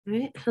All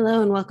right.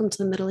 Hello and welcome to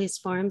the Middle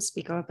East Forum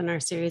Speaker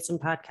Webinar Series and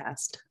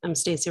Podcast. I'm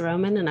Stacey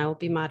Roman and I will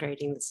be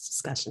moderating this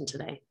discussion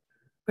today.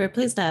 We're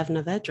pleased to have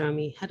Naved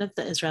Dromi, head of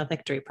the Israel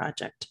Victory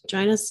Project,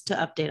 join us to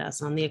update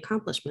us on the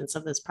accomplishments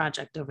of this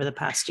project over the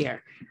past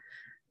year.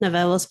 Naved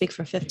will speak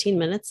for 15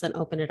 minutes, then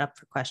open it up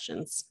for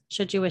questions.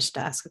 Should you wish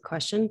to ask a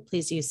question,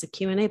 please use the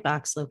Q&A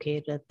box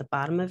located at the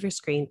bottom of your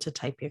screen to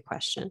type your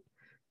question.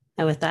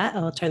 And with that,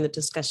 I will turn the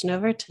discussion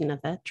over to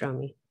Naved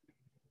Dromi.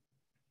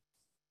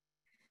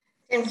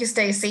 Thank you,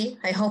 Stacey.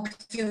 I hope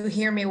you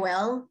hear me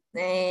well.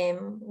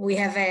 We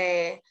have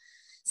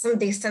some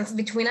distance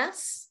between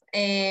us.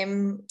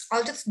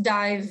 I'll just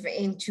dive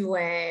into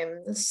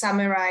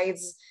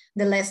summarize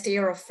the last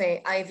year of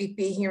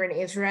IVP here in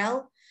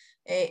Israel.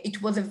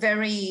 It was a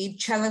very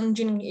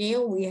challenging year.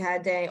 We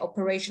had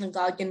Operation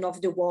Guardian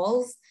of the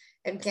Walls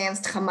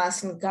against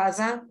Hamas in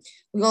Gaza.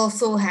 We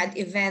also had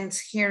events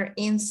here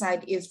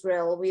inside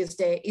Israel with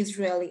the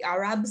Israeli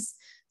Arabs,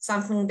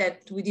 something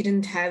that we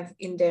didn't have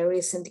in the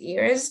recent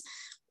years.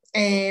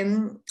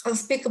 I'll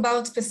speak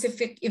about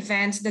specific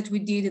events that we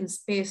did in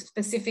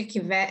specific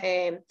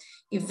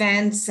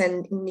events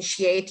and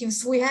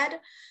initiatives we had.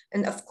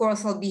 And of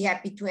course, I'll be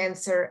happy to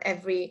answer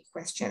every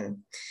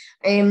question.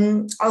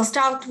 I'll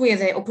start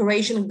with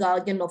Operation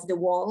Guardian of the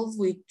Walls,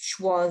 which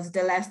was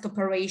the last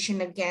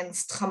operation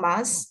against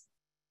Hamas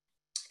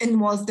and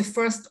was the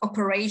first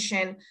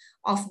operation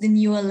of the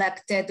new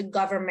elected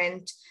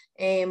government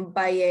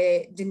by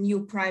the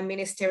new Prime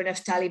Minister,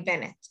 Naftali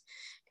Bennett.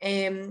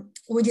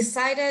 We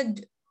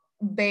decided,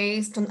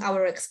 based on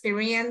our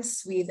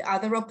experience with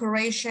other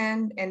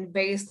operations and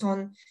based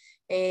on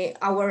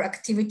our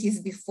activities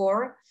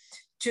before,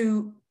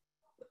 to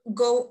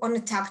go on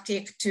a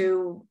tactic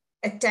to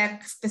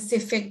attack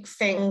specific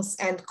things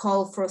and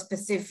call for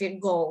specific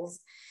goals.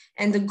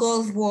 And the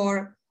goals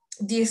were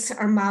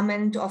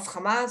disarmament of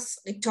Hamas,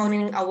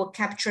 returning our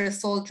captured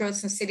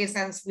soldiers and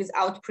citizens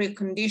without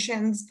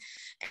preconditions,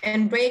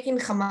 and breaking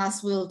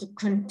Hamas' will to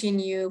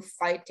continue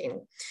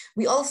fighting.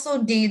 We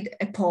also did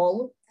a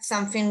poll,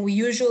 something we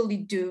usually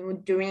do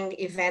during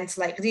events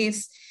like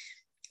this,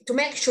 to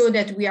make sure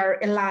that we are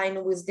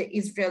aligned with the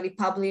Israeli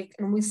public,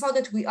 and we saw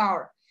that we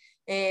are.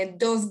 And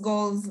those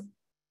goals,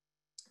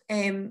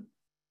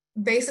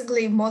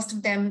 basically most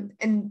of them,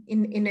 and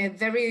in a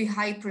very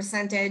high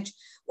percentage,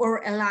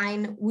 were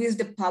aligned with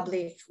the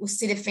public, who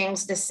see the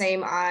things the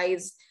same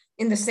eyes,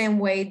 in the same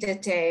way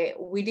that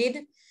we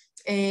did.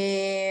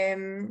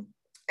 And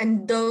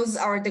those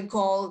are the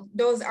goals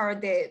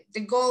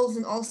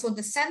and also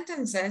the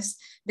sentences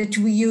that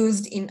we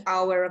used in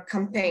our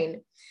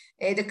campaign.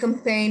 The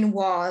campaign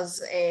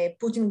was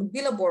putting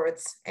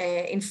billboards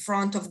in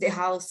front of the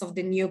house of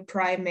the new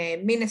prime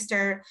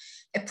minister,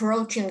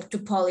 approaching to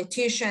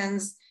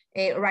politicians,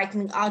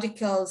 writing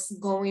articles,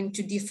 going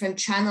to different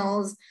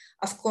channels,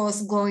 of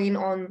course, going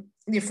on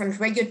different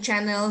radio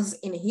channels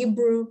in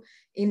Hebrew,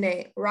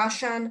 in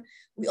Russian.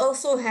 We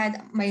also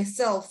had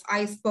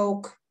I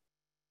spoke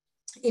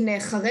in a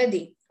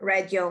Haredi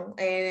radio.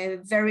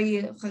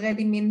 Very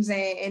Haredi means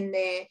in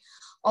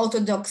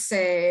Orthodox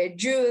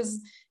Jews,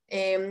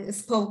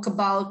 spoke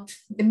about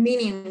the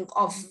meaning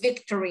of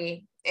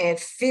victory,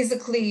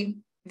 physically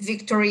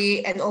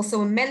victory, and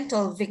also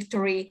mental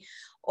victory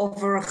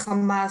over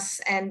Hamas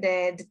and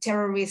the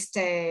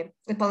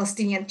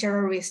Palestinian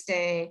terrorist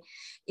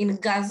in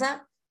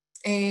Gaza.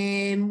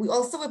 We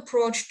also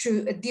approached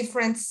to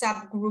different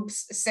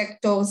subgroups,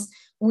 sectors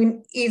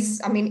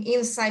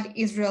inside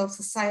Israel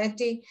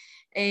society.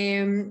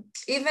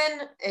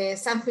 Even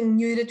something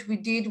new that we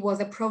did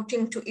was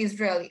approaching to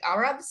Israeli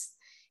Arabs.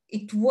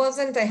 It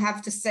wasn't, I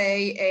have to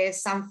say,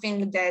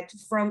 something that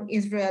from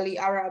Israeli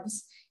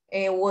Arabs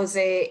was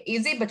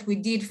easy, but we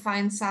did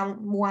find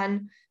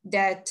someone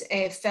that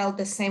felt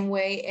the same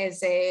way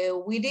as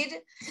we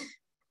did.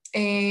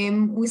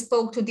 We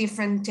spoke to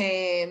different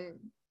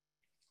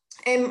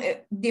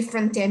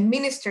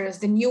ministers,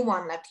 the new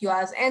one, like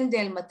Yoaz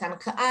Endel, Matan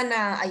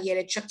Kahana,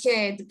 Ayelet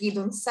Shaked,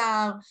 Gideon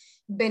Sa'ar,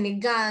 Benny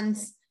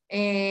Gantz,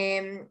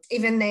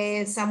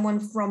 even someone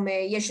from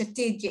Yesh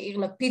Atid, Yair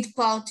Lapid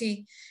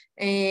party.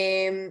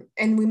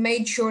 And we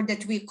made sure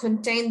that we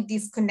contained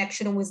this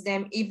connection with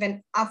them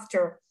even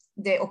after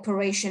the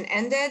operation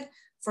ended.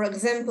 For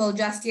example,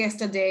 just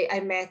yesterday, I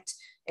met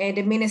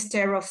the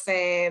Minister of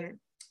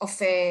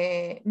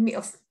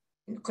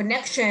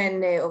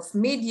Connection, of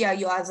Media,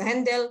 Yoaz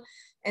Endel,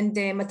 and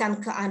Matan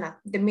Kahana,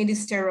 the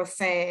Minister of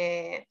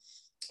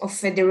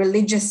the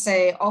Religious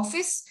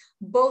Office.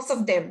 Both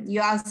of them,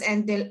 Yoaz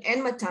Endel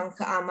and Matan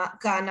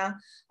Kahana,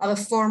 are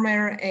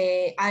former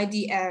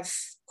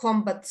IDF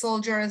combat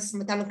soldiers.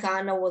 Matan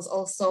Kahana was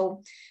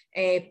also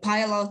a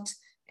pilot.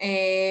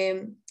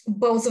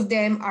 Both of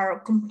them are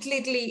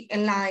completely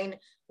aligned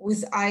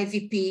with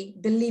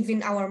IVP, believe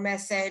in our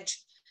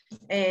message,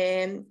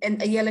 and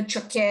Ayelet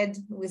Shaked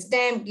with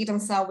them, Gideon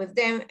Sa'ar with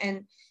them.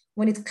 And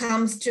when it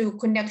comes to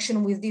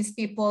connection with these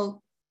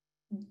people,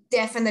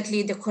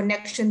 definitely the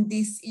connection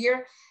this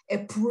year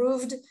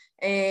approved,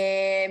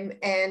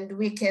 and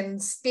we can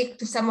speak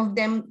to some of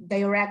them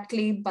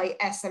directly by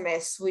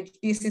SMS, which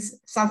this is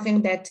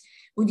something that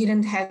we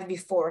didn't have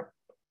before.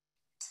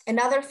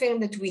 Another thing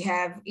that we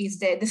have is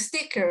the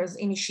Stickers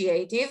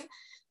Initiative.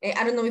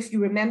 I don't know if you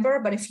remember,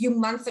 but a few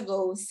months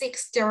ago,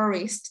 6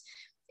 terrorists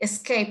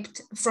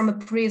escaped from a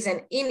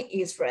prison in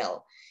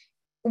Israel.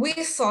 We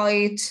saw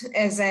it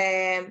as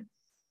a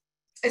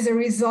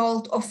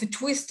result of a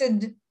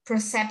twisted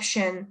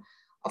perception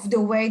of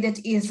the way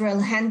that Israel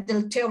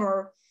handled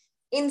terror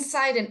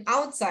inside and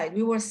outside.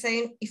 We were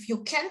saying, if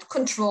you can't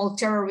control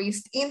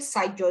terrorists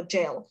inside your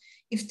jail,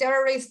 if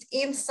terrorists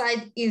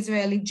inside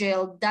Israeli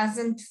jail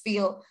doesn't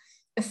feel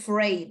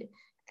afraid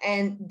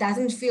and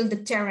doesn't feel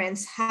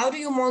deterrence, how do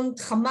you want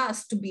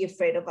Hamas to be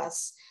afraid of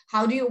us?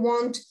 How do you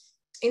want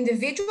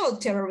individual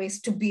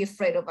terrorists to be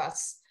afraid of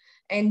us?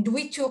 And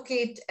we took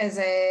it as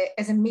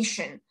a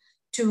mission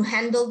to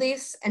handle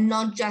this and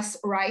not just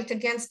write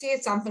against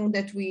it, something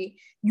that we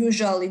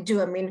usually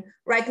do. I mean,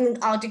 writing an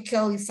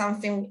article is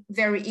something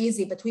very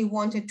easy, but we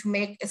wanted to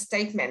make a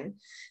statement.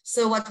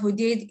 So what we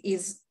did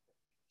is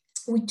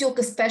we took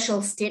a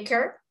special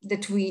sticker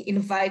that we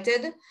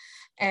invited.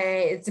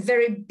 It's a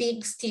very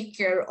big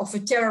sticker of a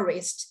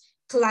terrorist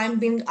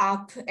climbing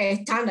up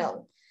a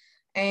tunnel.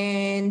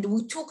 And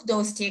we took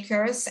those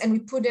stickers and we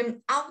put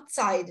them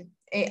outside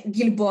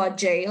Gilboa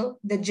jail,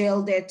 the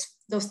jail that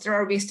those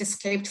terrorists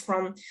escaped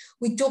from.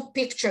 We took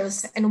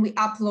pictures and we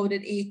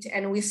uploaded it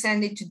and we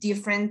sent it to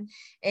different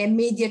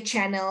media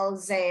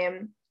channels,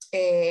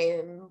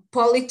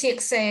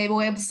 politics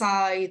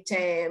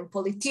website,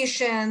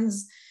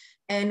 politicians.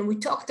 And we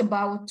talked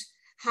about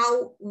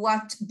how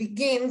what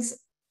begins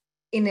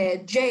in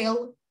a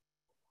jail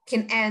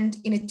can end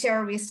in a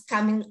terrorist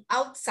coming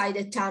outside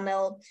a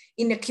tunnel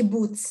in a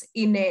kibbutz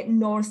in a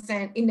north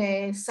and in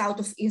a south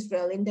of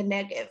Israel, in the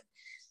Negev.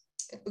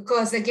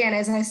 Because again,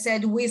 as I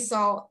said, we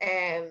saw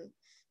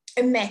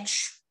a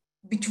match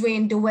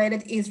between the way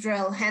that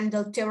Israel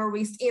handled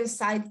terrorists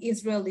inside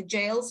Israeli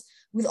jails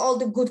with all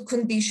the good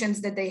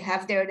conditions that they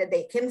have there, that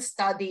they can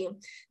study,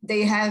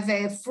 they have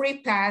a free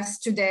pass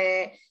to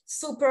the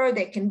super,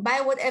 they can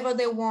buy whatever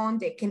they want,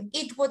 they can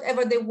eat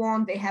whatever they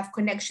want, they have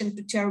connection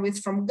to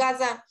terrorists from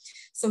Gaza.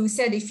 So we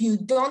said, if you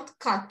don't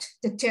cut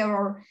the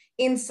terror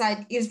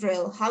inside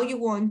Israel, how you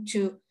want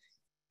to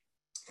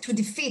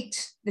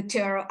defeat the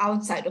terror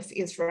outside of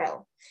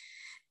Israel?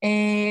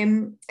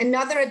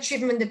 Another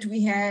achievement that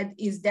we had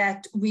is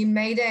that we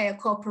made a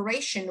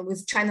cooperation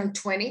with Channel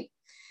 20.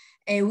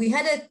 We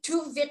had a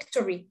 2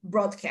 victory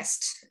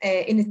broadcast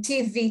in a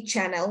TV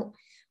channel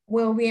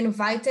where we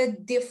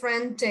invited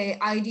different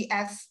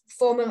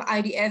former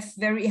IDF,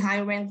 very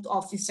high-ranked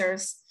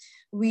officers.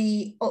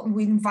 We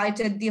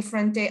invited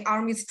different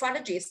army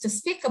strategists to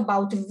speak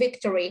about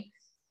victory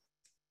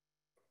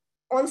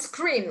on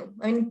screen.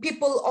 I mean,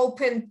 people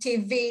opened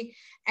TV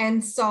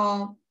and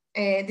saw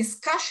a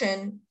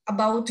discussion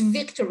about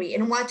victory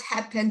and what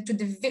happened to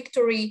the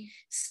victory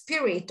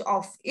spirit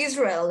of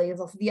Israelis,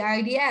 of the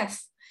IDF.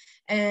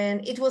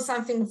 And it was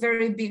something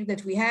very big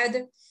that we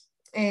had.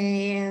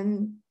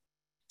 And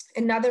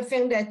another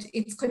thing that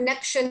it's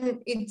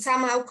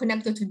somehow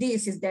connected to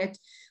this is that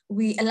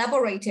we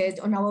elaborated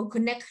on our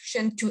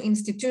connection to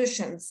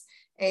institutions,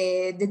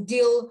 that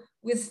deal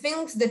with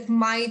things that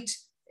might,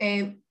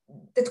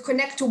 that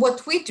connect to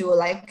what we do,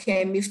 like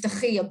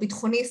Miftahi or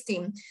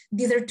Bidchonistim.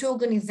 These are 2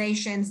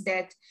 organizations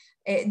that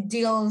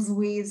deals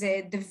with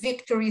the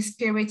victory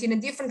spirit in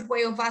a different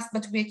way of us,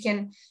 but we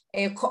can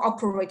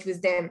cooperate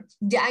with them.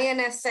 The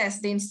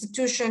INSS, the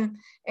institution,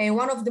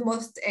 one of the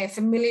most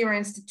familiar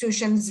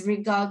institutions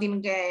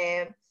regarding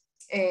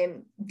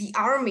the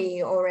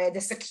army or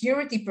the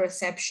security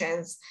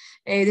perceptions,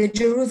 the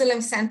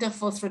Jerusalem Center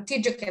for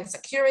Strategic and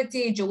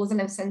Security,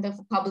 Jerusalem Center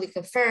for Public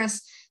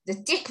Affairs, the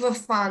Tikva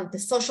Fund, the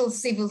Social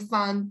Civil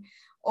Fund.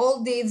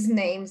 All these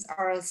names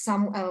are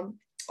some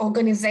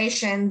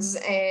organizations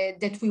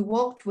that we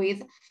worked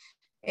with.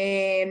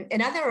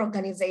 Another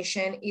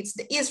organization, it's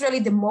the Israeli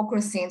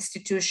Democracy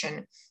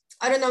Institution.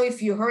 I don't know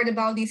if you heard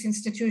about this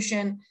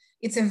institution.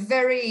 It's a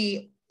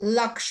very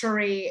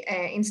luxury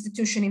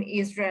institution in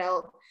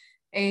Israel,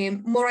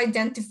 more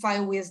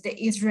identified with the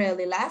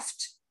Israeli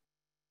left.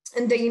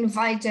 And they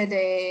invited,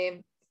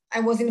 I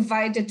was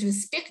invited to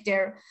speak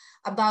there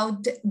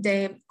about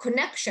the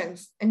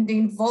connections and the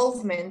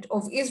involvement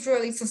of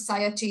Israeli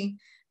society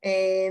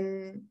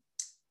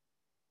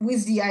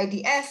with the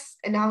IDF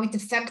and how it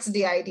affects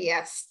the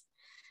IDF.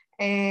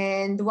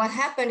 And what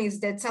happened is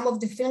that some of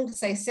the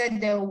things I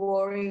said there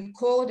were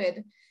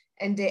recorded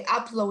and they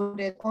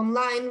uploaded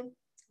online,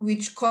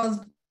 which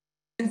caused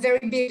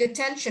very big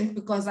attention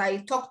because I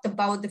talked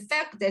about the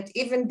fact that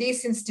even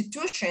this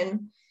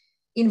institution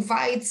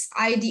invites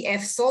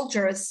IDF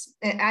soldiers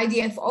and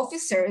IDF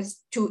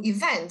officers to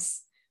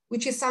events,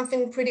 which is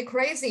something pretty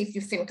crazy if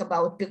you think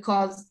about,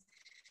 because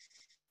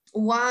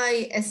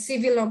why a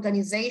civil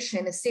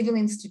organization, a civil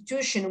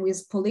institution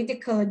with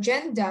political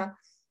agenda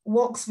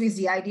works with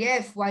the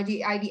IDF, why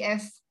the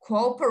IDF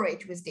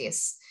cooperate with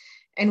this.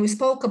 And we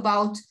spoke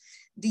about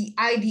the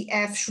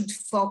IDF should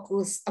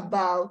focus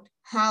about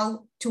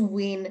how to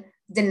win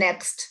the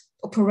next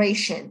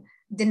operation,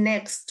 the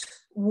next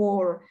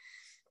war.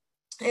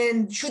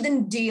 and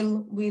shouldn't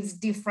deal with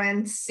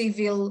different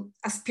civil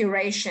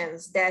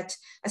aspirations. That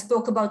I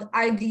spoke about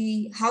how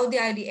the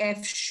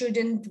IDF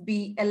shouldn't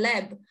be a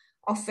lab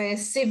of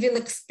civil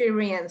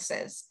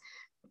experiences.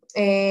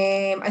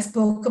 I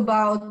spoke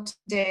about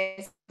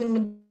the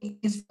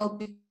Israel,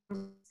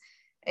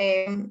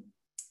 a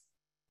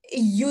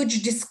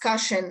huge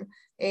discussion,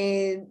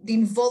 the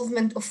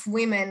involvement of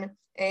women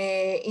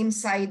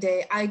inside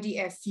the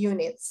IDF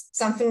units,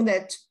 something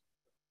that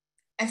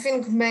I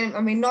think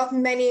not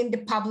many in the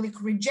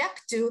public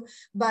reject to,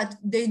 but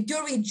they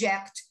do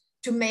reject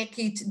to make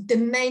it the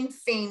main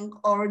thing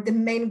or the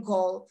main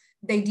goal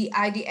that the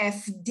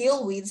IDF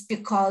deal with,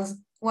 because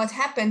what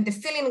happened, the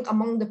feeling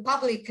among the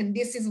public, and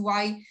this is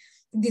why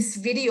this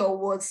video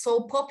was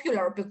so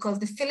popular, because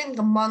the feeling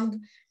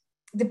among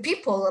the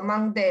people,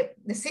 among the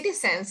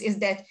citizens, is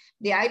that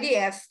the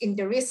IDF in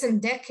the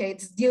recent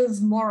decades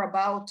deals more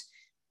about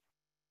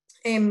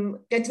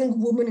getting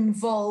women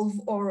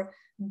involved or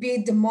be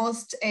the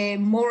most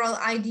moral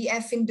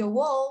IDF in the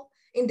world,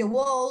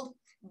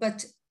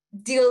 but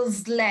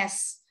deals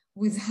less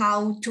with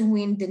how to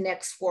win the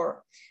next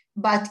war.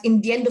 But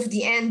in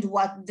the end,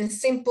 what the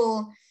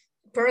simple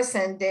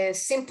person, the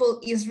simple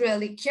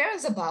Israeli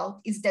cares about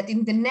is that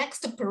in the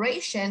next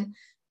operation,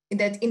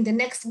 that in the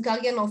next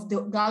Guardian of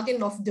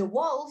the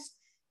Walls,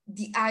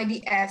 the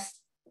IDF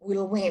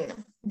will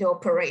win the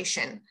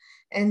operation.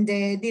 And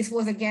this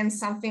was again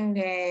something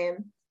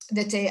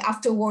that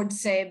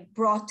afterwards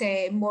brought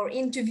more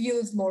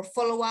interviews, more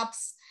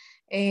follow-ups,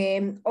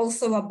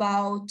 also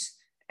about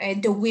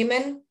the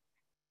women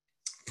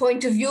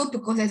point of view,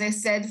 because as I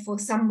said, for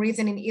some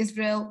reason in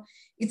Israel,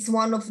 it's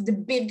one of the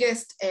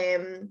biggest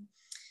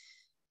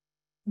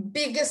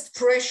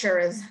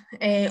pressures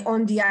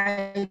on the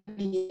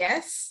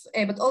IDF,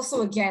 but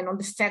also again on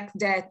the fact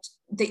that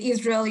the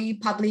Israeli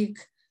public,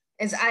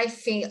 as I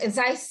see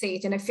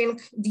it, and I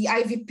think the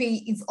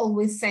IVP is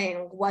always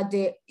saying what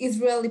the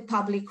Israeli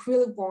public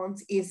really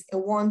wants is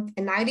an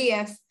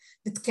IDF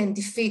that can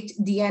defeat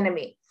the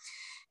enemy.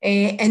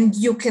 And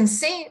you can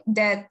see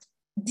that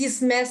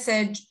this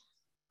message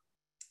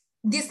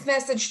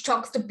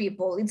talks to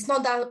people. It's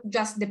not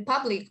just the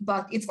public,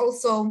 but it's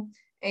also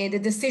the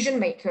decision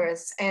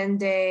makers.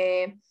 And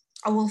I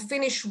will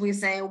finish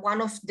with one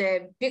of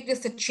the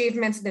biggest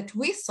achievements that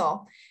we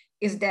saw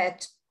is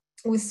that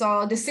we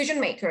saw decision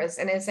makers,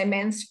 and as I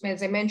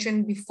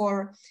mentioned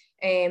before,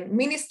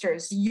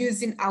 ministers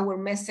using our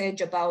message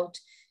about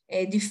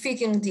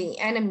defeating the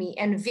enemy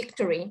and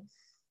victory.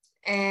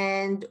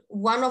 And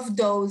one of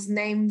those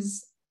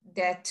names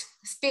that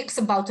speaks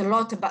a lot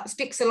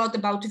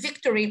about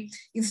victory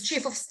is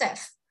Chief of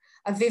Staff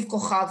Aviv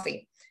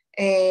Kochavi.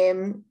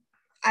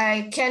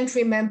 I can't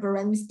remember,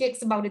 and we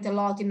speaks about it a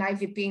lot in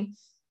IVP.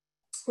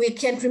 We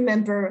can't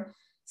remember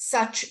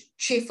such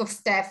chief of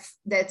staff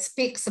that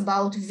speaks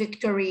about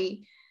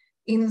victory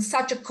in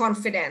such a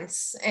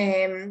confidence,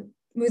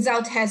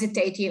 without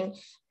hesitating.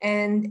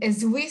 And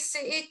as we see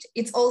it,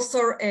 it's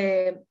also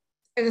a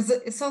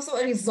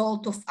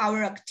result of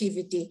our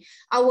activity,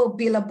 our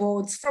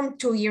billboards from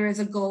 2 years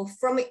ago,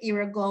 from a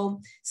year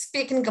ago,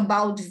 speaking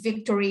about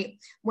victory.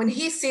 When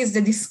he sees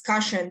the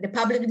discussion, the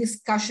public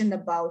discussion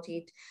about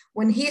it,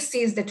 when he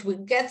sees that we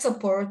get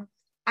support,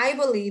 I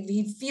believe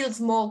he feels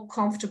more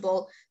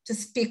comfortable to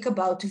speak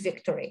about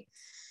victory.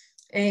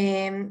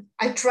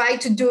 I try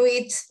to do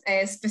it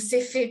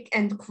specific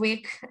and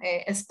quick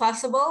as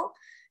possible.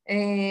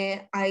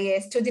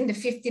 I stood in the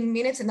 15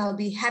 minutes and I'll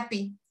be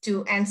happy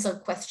to answer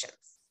questions.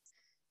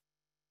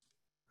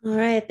 All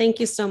right, thank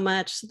you so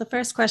much. So the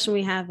first question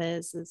we have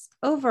is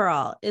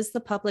overall, is the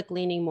public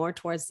leaning more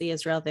towards the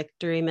Israel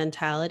victory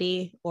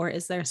mentality, or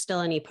is there still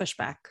any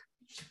pushback?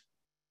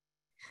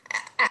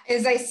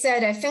 As I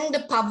said, I think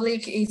the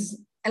public is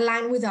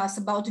aligned with us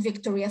about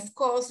victory. Of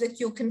course, that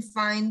you can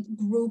find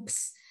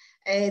groups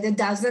that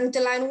doesn't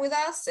align with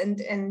us and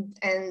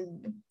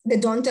they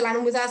don't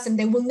align with us, and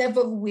they will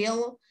never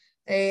will,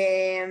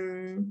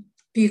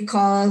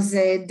 because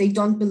they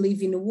don't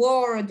believe in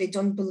war, they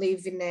don't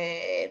believe in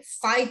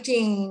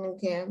fighting,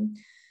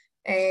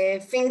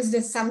 things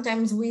that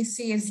sometimes we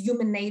see as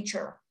human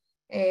nature,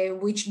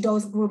 which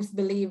those groups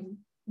believe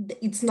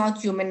it's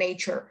not human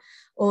nature,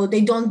 or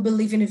they don't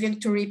believe in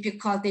victory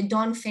because they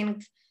don't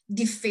think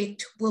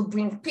defeat will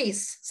bring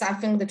peace,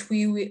 something that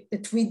we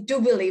do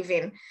believe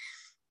in.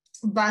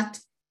 But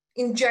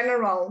in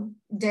general,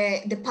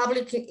 the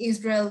public in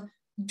Israel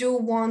do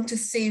want to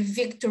see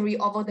victory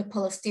over the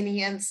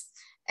Palestinians.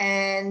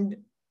 And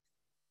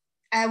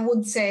I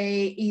would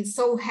say is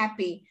so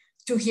happy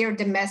to hear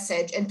the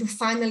message and to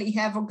finally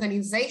have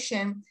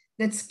organization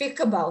that speak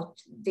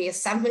about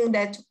this, something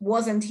that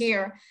wasn't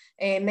here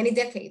many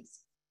decades.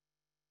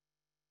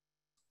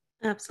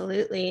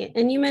 Absolutely.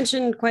 And you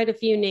mentioned quite a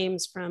few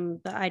names from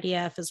the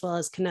IDF as well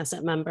as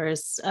Knesset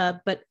members.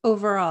 But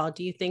overall,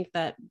 do you think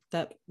that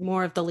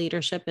more of the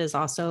leadership is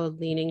also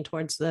leaning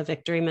towards the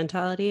victory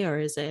mentality, or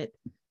is it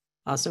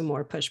also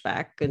more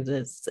pushback?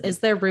 Is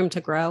there room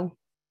to grow?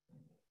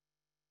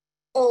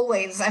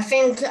 Always. I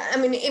think, I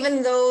mean,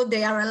 even though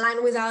they are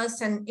aligned with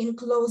us and in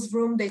closed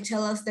room, they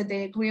tell us that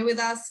they agree with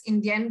us,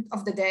 in the end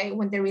of the day,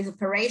 when there is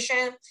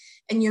operation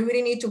and you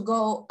really need to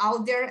go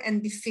out there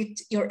and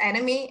defeat your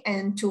enemy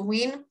and to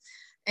win,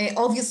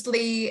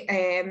 obviously,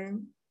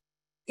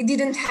 it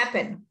didn't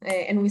happen.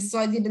 And we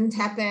saw it didn't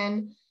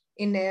happen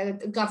in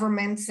the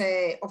governments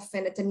of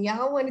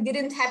Netanyahu, and it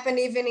didn't happen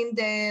even in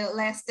the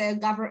last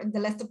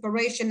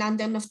operation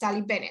under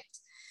Naftali Bennett.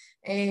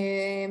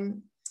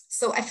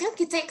 So I think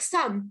it takes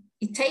time.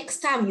 It takes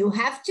time. You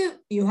have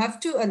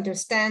to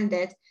understand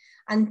that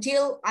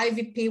until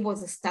IVP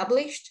was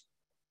established,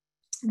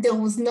 there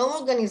was no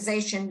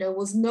organization, there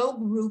was no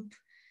group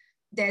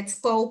that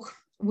spoke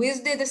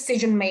with the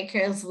decision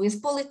makers, with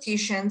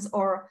politicians,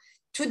 or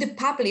to the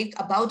public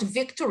about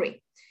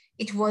victory.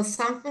 It was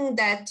something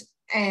that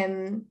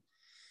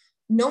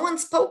no one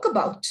spoke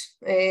about.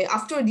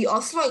 After the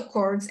Oslo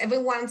Accords,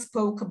 everyone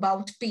spoke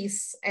about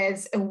peace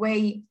as a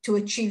way to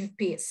achieve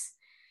peace.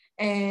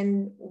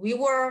 And we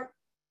were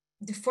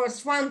the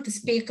first one to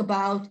speak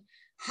about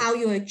how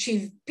you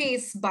achieve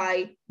peace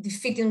by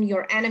defeating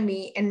your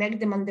enemy and make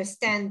them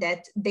understand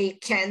that they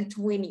can't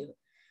win you.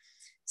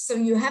 So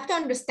you have to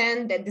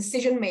understand that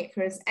decision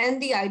makers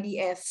and the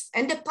IDF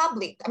and the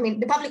public, I mean,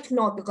 the public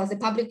not, because the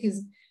public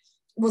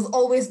was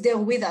always there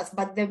with us,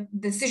 but the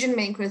decision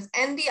makers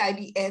and the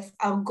IDF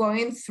are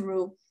going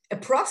through a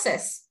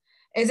process.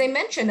 As I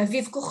mentioned,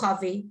 Aviv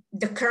Kochavi,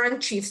 the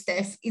current chief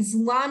staff, is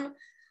one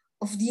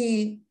of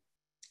the,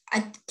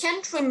 I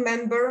can't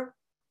remember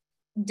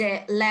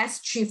the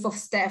last chief of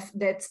staff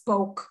that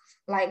spoke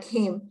like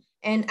him.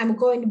 And I'm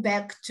going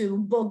back to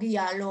Bogi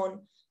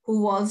Ya'alon,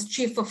 who was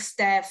chief of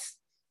staff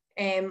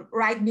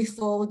right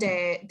before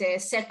the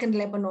Second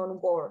Lebanon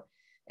War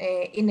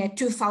in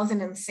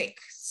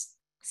 2006.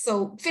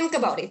 So think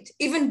about it.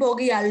 Even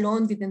Bogi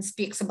Ya'alon didn't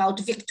speak about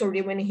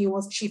victory when he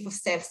was chief of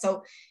staff.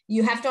 So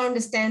you have to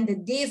understand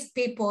that these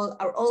people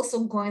are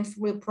also going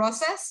through a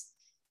process.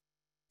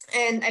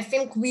 And I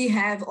think we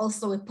have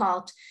also a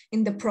part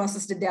in the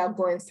process that they are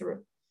going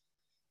through.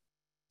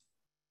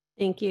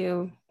 Thank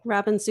you.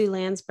 Robin Sue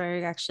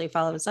Landsberg actually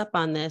follows up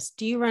on this.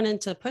 Do you run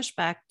into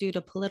pushback due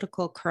to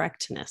political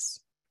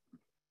correctness?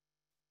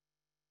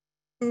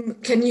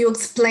 Can you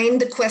explain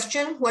the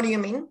question? What do you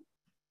mean?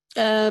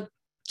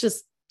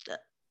 Just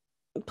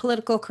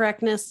political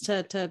correctness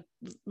to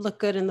look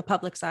good in the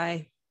public's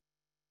eye.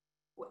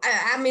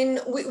 I mean,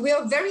 we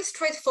are very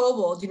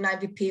straightforward in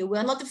IVP. We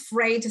are not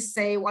afraid to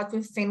say what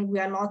we think. We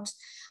are not,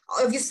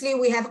 obviously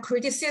we have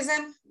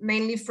criticism,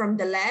 mainly from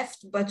the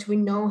left, but we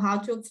know how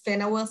to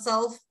explain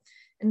ourselves,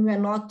 and we are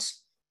not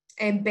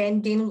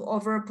bending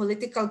over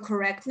political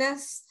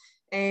correctness.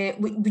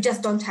 We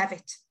just don't have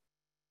it.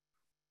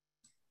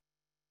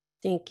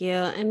 Thank you.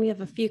 And we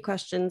have a few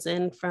questions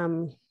in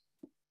from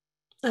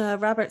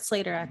Robert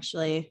Slater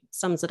actually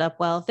sums it up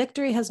well.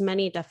 Victory has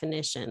many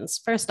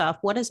definitions. First off,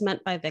 what is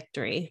meant by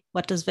victory?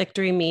 What does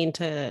victory mean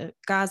to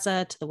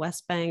Gaza, to the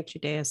West Bank,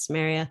 Judea,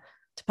 Samaria,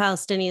 to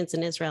Palestinians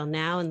in Israel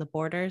now and the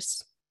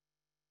borders?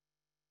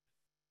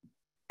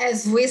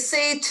 As we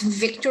say it,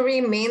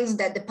 victory means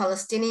that the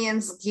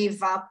Palestinians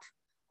give up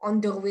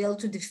on their will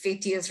to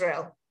defeat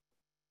Israel.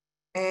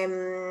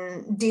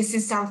 This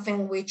is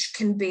something which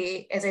can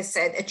be, as I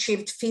said,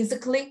 achieved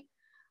physically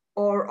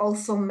or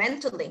also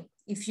mentally.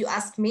 If you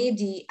ask me,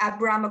 the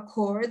Abraham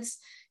Accords,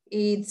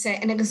 it's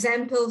an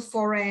example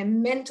for a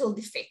mental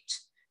defeat.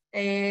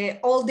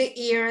 All the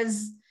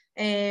years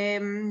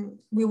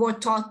we were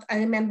taught, I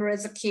remember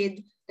as a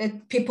kid,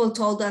 that people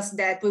told us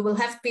that we will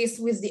have peace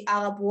with the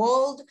Arab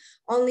world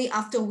only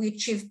after we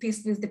achieve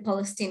peace with the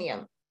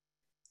Palestinian.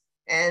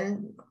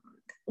 And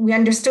we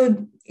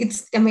understood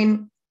it's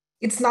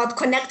not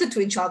connected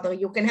to each other.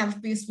 You can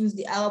have peace with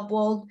the Arab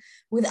world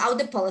without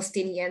the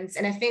Palestinians.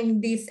 And I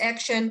think this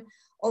action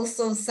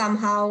also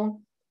somehow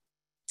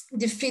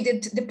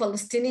defeated the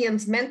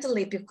Palestinians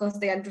mentally, because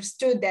they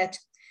understood that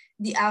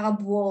the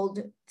Arab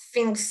world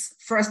thinks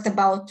first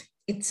about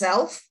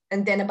itself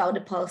and then about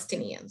the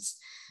Palestinians.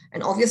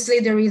 And obviously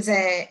there is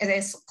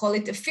as I call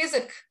it, a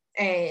physical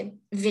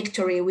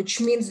victory,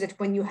 which means that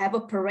when you have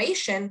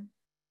operation,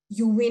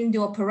 you win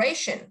the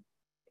operation.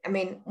 I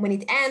mean, when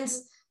it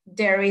ends,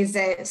 there is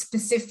a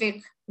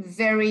specific,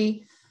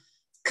 very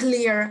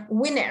clear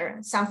winner,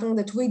 something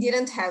that we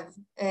didn't have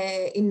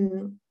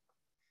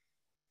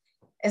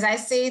as I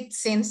said,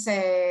 since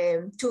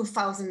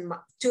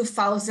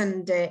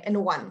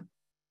 2001.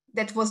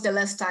 That was the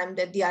last time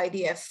that the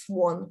IDF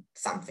won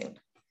something.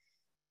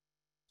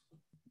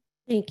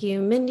 Thank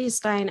you. Mindy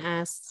Stein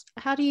asks,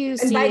 how do you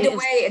see... And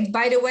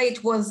by the way,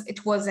 it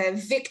was a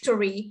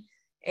victory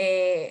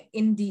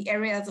in the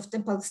areas of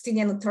the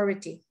Palestinian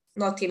Authority,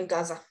 not in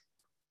Gaza.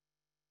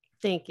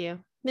 Thank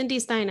you. Mindy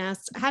Stein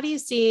asks, how do you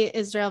see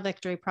Israel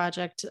Victory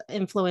Project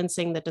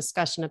influencing the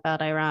discussion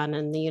about Iran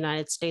and the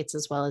United States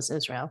as well as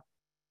Israel?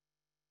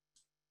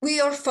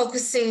 We are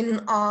focusing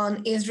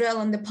on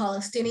Israel and the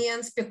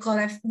Palestinians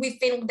because we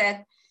think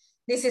that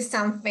this is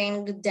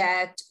something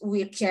that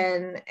we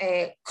can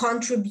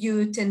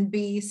contribute and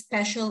be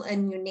special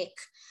and unique.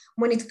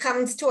 when it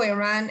comes to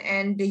Iran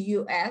and the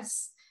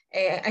US,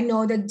 I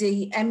know that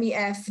the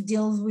MEF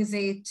deals with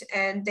it,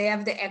 and they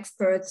have the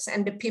experts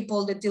and the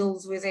people that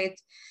deals with it.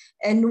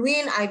 And we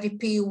in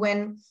IVP,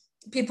 when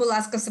people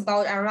ask us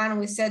about Iran,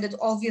 we said that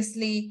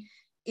obviously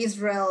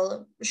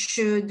Israel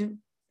should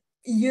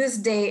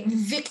use the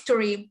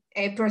victory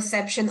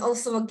perception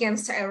also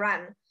against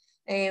Iran.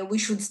 We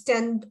should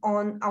stand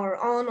on our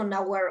own, on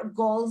our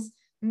goals,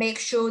 make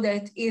sure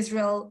that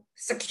Israel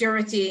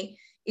security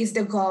is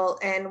the goal,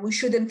 and we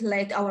shouldn't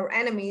let our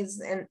enemies,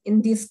 and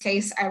in this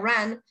case,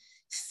 Iran,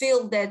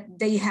 feel that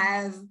they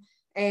have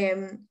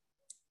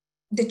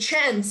the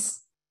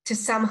chance to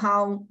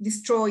somehow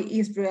destroy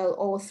Israel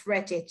or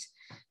threat it.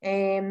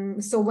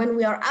 So when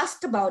we are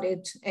asked about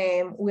it,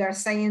 we are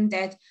saying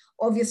that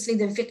obviously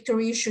the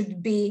victory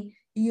should be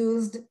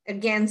used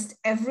against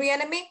every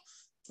enemy,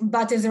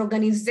 but as an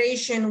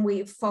organization,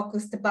 we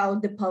focused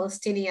about the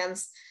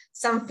Palestinians,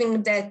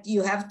 something that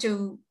you have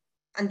to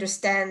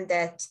understand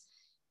that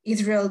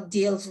Israel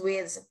deals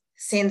with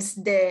since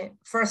the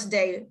first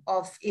day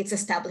of its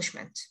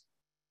establishment.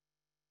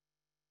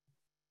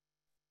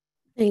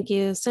 Thank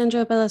you.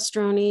 Sandra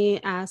Bellestroni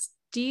asked,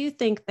 do you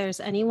think there's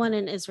anyone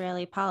in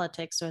Israeli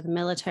politics or the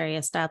military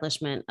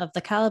establishment of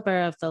the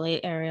caliber of the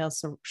late Ariel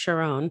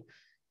Sharon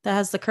that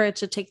has the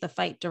courage to take the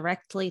fight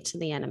directly to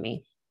the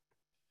enemy?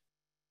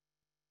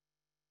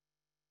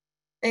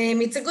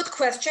 It's a good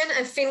question.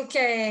 I think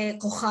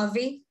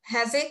Kochavi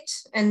has it,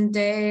 and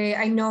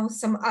I know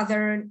some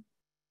other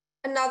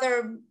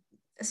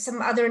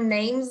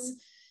names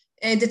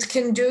that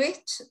can do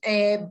it,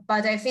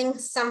 but I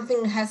think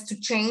something has to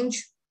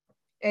change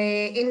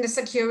in the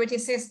security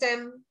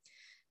system,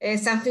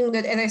 something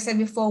that, as I said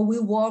before, we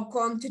work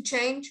on to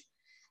change,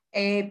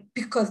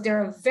 because there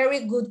are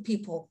very good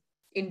people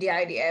in the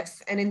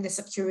IDF and in the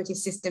security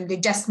system. They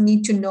just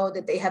need to know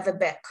that they have a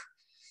back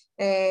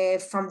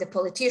from the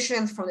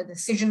politicians, from the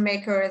decision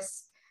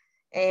makers.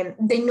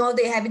 They know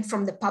they have it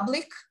from the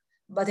public,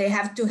 but they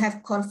have to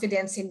have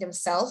confidence in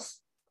themselves.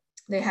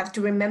 They have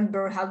to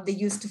remember how they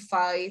used to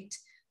fight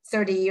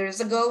 30 years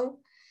ago.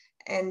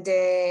 And,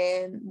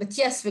 but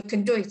yes, we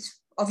can do it.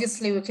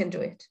 Obviously, we can do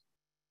it.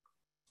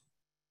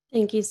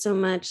 Thank you so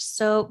much.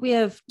 So we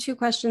have two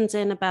questions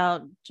in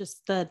about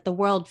just the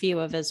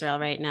worldview of Israel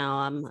right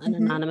now. An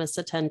anonymous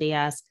attendee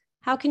asked,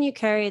 how can you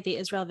carry the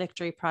Israel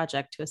Victory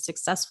Project to a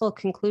successful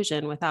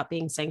conclusion without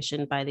being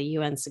sanctioned by the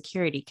UN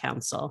Security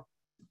Council?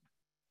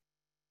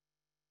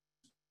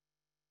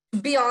 To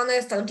be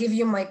honest, I'll give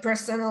you my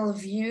personal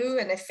view,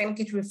 and I think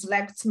it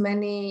reflects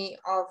many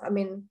of,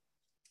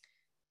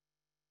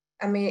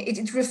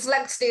 it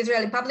reflects the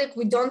Israeli public.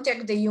 We don't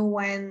take the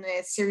UN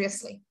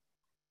seriously.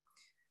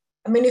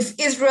 If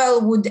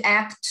Israel would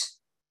act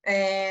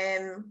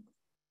as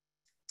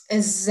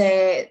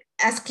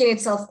asking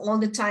itself all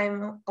the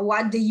time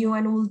what the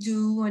UN will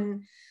do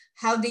and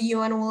how the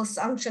UN will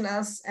sanction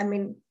us,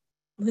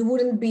 we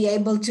wouldn't be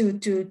able to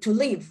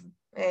live.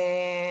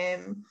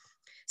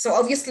 So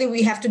obviously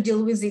we have to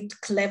deal with it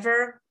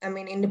clever.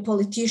 In the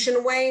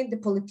politician way, the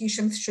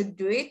politicians should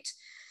do it,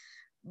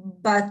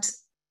 but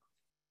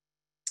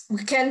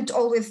we can't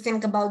always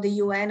think about the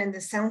UN and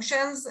the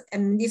sanctions.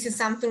 And this is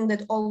something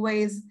that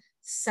always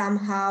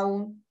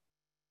somehow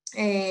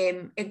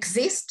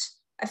exists.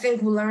 I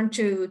think we learn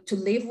to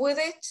live with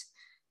it.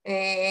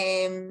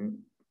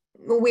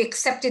 We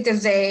accept it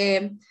as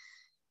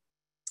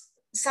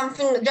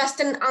something, just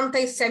an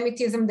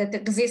anti-Semitism that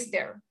exists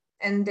there.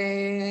 And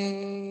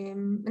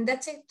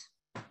that's it.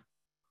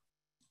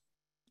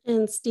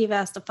 And Steve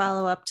asked a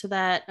follow-up to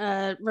that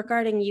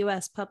regarding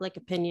US public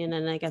opinion,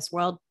 and I guess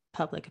world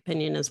public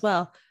opinion as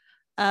well.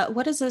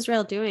 What is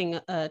Israel doing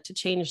to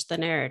change the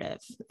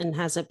narrative, and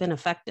has it been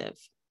effective?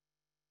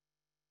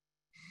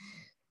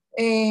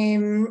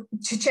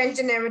 To change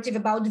the narrative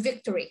about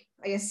victory,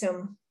 I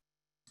assume.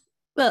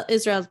 Well,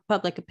 Israel's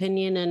public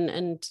opinion,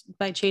 and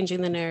by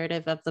changing the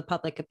narrative of the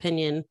public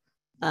opinion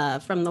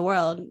from the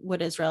world,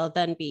 would Israel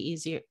then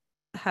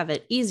have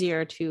it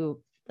easier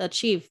to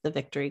achieve the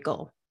victory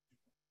goal?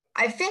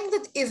 I think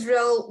that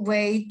Israel's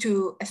way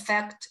to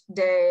affect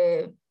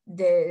the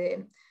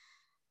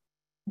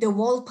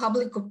world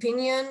public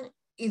opinion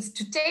is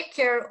to take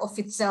care of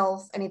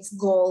itself and its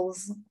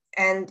goals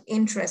and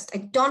interest. I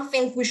don't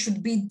think we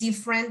should be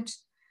different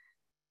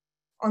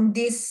on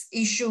this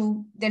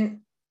issue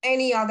than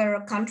any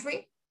other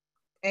country.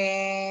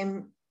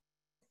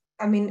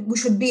 We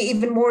should be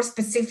even more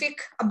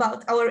specific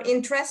about our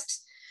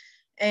interests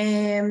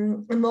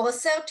and more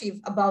assertive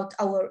about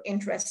our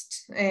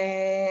interests.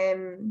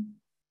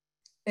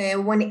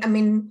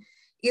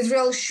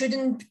 Israel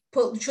shouldn't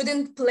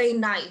play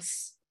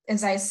nice,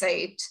 as I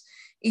say it.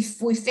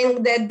 If we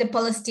think that the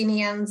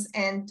Palestinians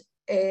and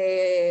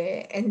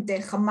the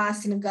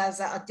Hamas in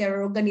Gaza are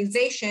terror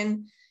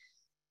organization,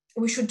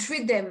 we should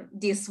treat them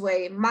this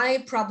way.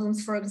 My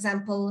problems, for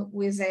example,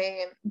 with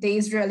the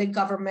Israeli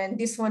government,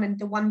 this one and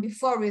the one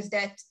before, is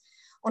that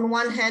on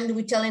one hand,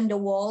 we tell in the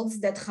walls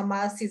that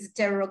Hamas is a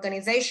terror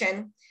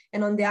organization,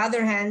 and on the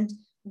other hand,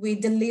 we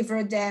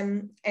deliver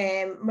them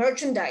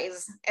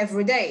merchandise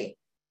every day.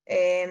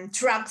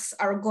 trucks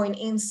are going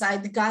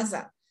inside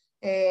Gaza.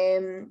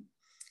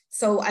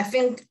 So I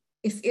think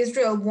if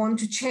Israel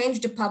wants to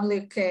change the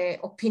public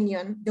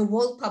opinion, the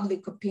world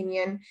public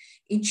opinion,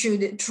 it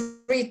should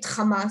treat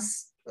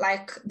Hamas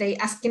like they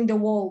asking the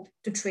world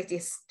to treat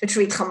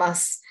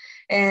Hamas.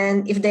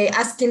 And if they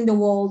asking the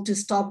world to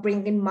stop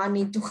bringing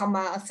money to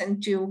Hamas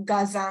and to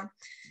Gaza,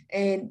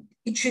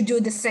 it should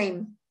do the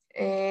same.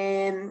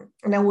 And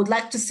I would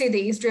like to see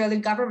the Israeli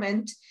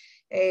government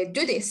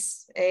do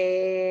this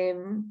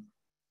and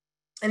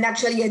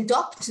actually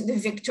adopt the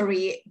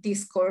victory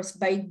discourse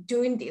by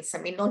doing this. I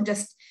mean, not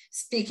just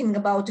speaking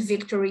about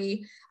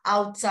victory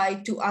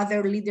outside to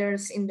other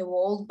leaders in the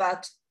world,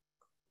 but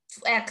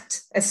to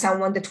act as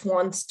someone that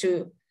wants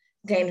to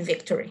gain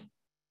victory.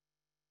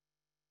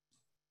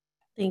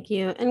 Thank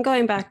you. And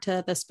going back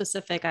to the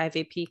specific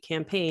IVP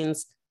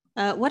campaigns,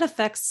 what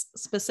effects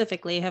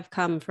specifically have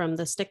come from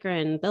the sticker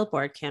and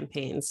billboard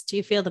campaigns? Do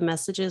you feel the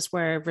messages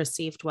were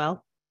received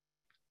well?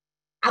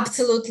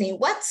 Absolutely.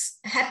 What's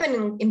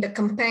happening in the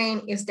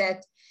campaign is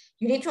that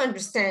you need to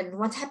understand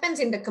what happens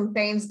in the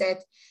campaigns,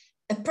 that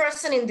a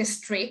person in the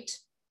street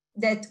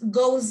that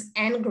goes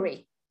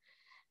angry,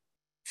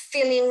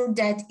 feeling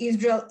that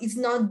Israel is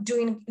not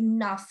doing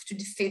enough to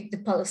defeat the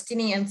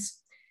Palestinians,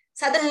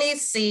 suddenly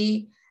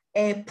see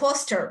a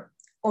poster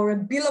or a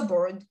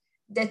billboard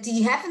that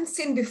he haven't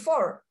seen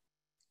before.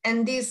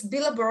 And this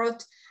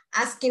billboard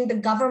asking the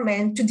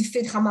government to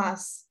defeat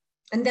Hamas.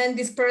 And then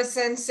this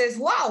person says,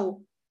 wow,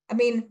 I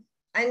mean,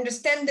 I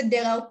understand that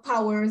there are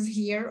powers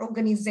here,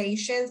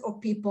 organizations or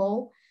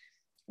people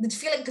that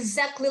feel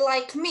exactly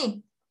like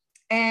me.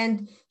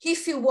 And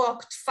if he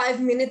walked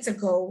 5 minutes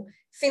ago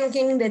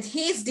thinking that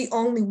he's the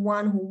only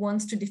one who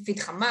wants to defeat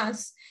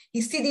Hamas,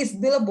 he sees these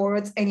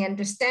billboards and he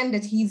understands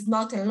that he's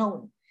not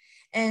alone.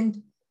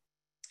 And,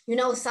 you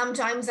know,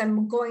 sometimes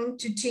I'm going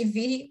to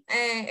TV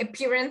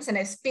appearance and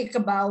I speak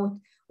about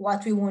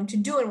what we want to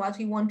do and what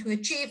we want to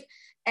achieve.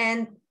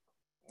 And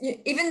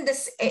even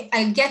this,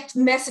 I get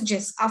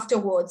messages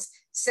afterwards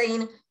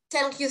saying,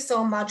 thank you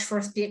so much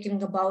for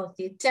speaking about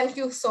it. Thank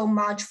you so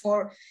much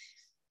for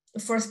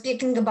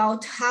speaking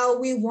about how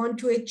we want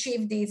to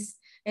achieve this.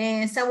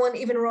 And someone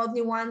even wrote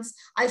me once,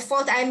 I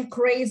thought I'm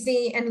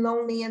crazy and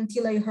lonely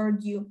until I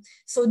heard you.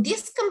 So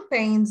these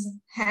campaigns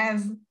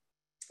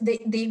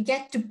they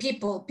get to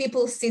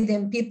people see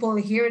them, people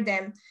hear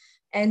them.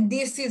 And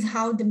this is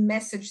how the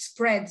message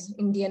spreads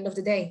in the end of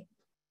the day.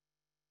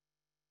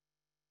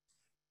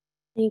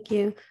 Thank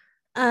you.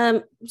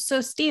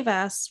 So Steve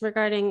asks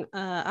regarding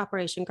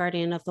Operation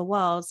Guardian of the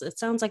Walls, it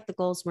sounds like the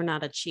goals were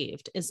not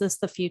achieved. Is this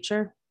the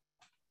future?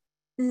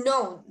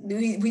 No,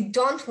 we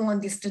don't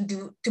want this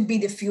to be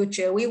the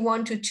future. We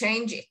want to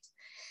change it.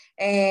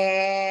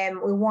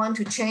 We want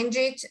to change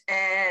it,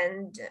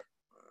 and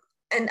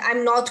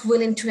I'm not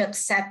willing to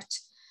accept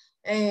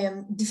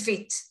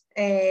defeat.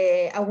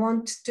 I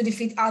want to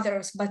defeat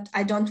others, but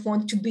I don't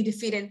want to be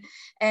defeated.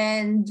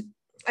 And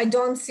I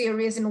don't see a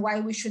reason why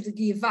we should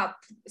give up,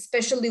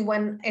 especially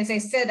when, as I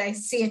said, I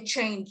see a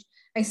change.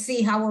 I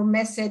see how our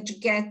message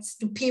gets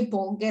to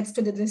people, gets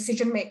to the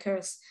decision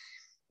makers.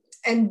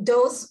 And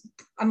those,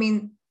 I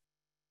mean,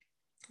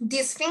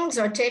 these things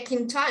are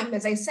taking time.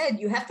 As I said,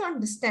 you have to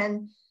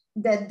understand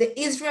that the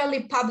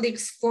Israeli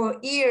publics for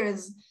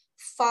years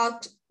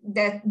thought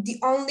that the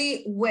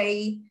only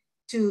way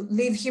to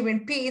live here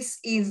in peace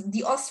is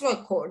the Oslo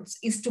Accords,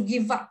 is to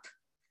give up.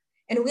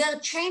 And we are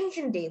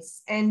changing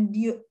this. And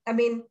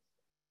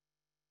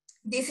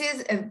this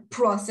is a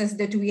process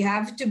that we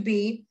have to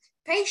be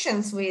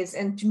patient with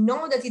and to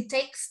know that it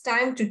takes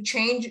time to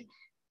change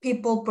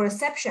people's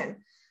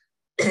perception.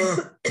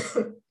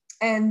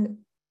 And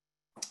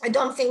I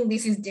don't think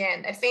this is the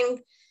end. I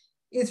think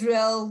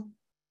Israel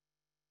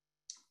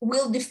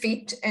will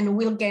defeat and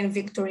will gain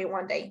victory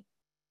one day.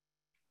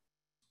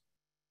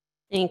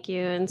 Thank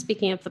you. And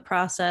speaking of the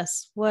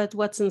process,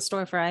 what's in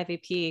store for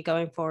IVP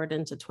going forward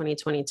into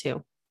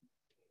 2022?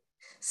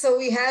 So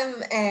we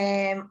have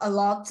a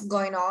lot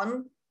going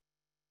on.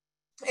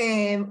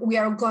 We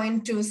are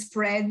going to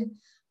spread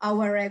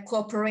our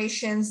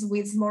cooperations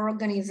with more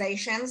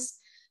organizations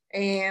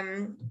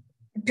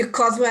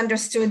because we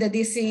understood that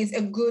this is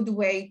a good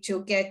way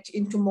to get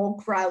into more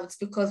crowds,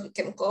 because we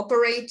can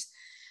cooperate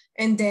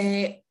and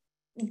even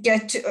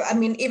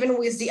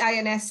with the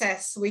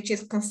INSS, which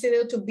is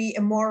considered to be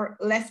a more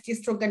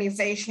leftist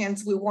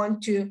organizations, we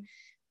want to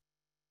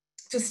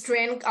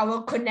strengthen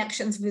our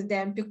connections with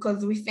them,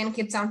 because we think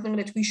it's something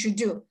that we should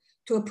do,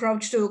 to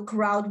approach to a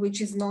crowd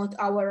which is not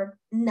our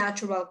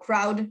natural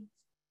crowd.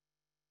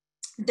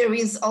 There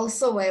is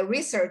also a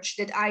research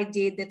that I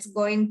did that's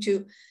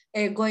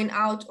going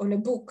out in a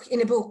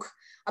book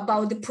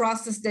about the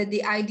process that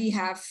the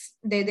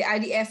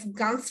IDF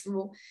gone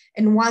through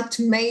and what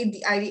made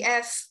the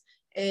IDF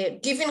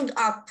giving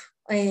up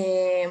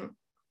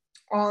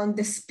on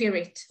the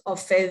spirit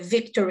of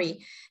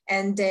victory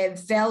and the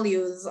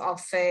values of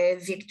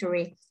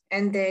victory.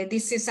 And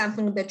this is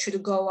something that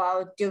should go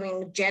out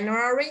during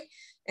January.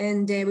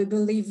 And we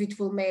believe it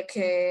will make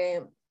a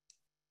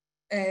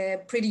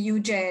pretty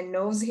huge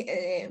noise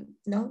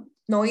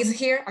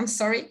here. I'm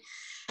sorry.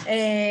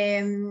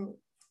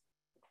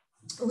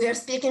 We are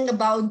speaking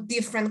about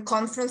different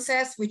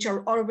conferences which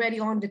are already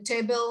on the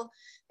table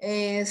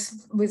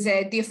with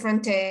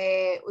different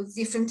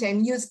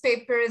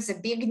newspapers,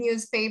 big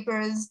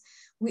newspapers.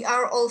 We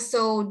are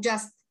also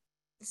just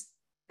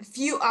a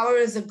few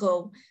hours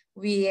ago,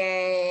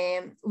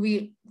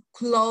 we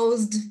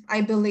closed,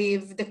 I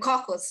believe, the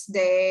caucus,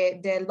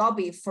 the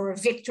lobby for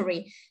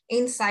victory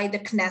inside the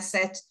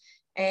Knesset.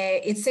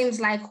 It seems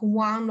like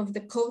one of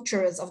the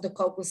co-chairs of the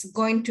caucus is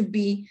going to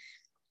be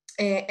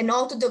an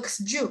Orthodox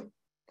Jew,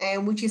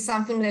 which is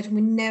something that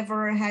we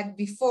never had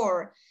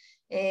before.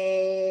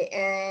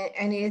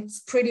 And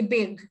it's pretty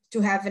big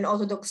to have an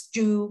Orthodox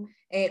Jew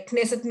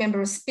Knesset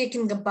member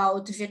speaking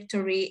about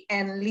victory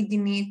and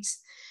leading it.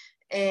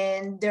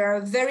 And there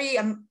are very,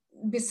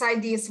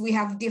 beside this, we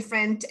have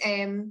different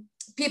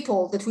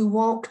people that we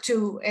work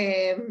to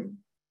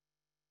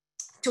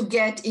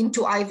get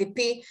into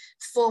IVP,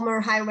 former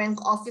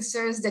high-rank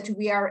officers that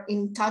we are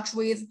in touch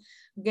with,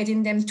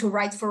 getting them to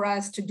write for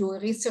us, to do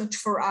research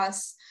for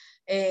us,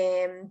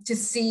 to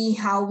see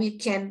how we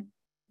can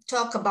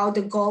talk about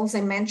the goals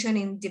I mentioned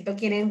in the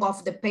beginning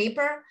of the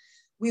paper.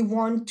 We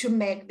want to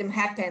make them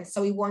happen.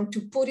 So we want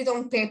to put it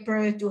on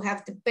paper, to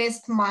have the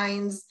best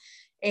minds,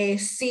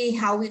 see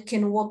how we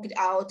can work it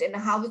out and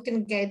how we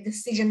can get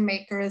decision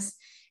makers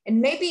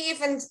and maybe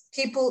even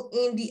people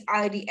in the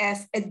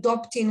IDF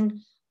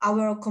adopting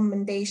our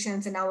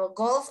recommendations and our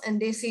goals. And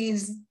this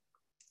is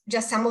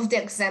just some of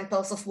the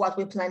examples of what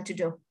we plan to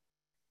do.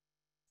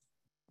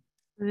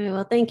 All right,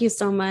 well, thank you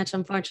so much.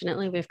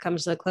 Unfortunately, we've come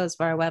to the close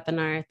of our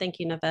webinar. Thank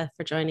you, Naveh,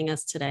 for joining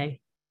us today.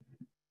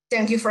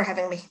 Thank you for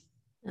having me.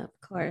 Of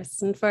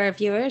course. And for our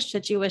viewers,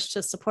 should you wish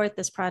to support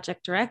this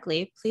project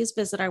directly, please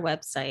visit our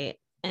website,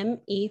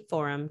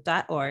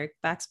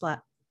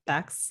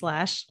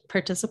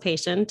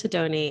 meforum.org/participation to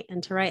donate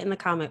and to write in the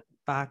comment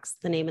box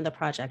the name of the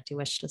project you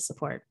wish to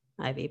support,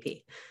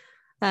 IVP.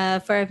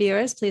 For our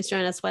viewers, please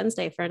join us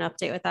Wednesday for an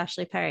update with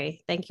Ashley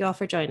Perry. Thank you all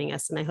for joining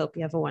us, and I hope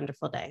you have a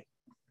wonderful day.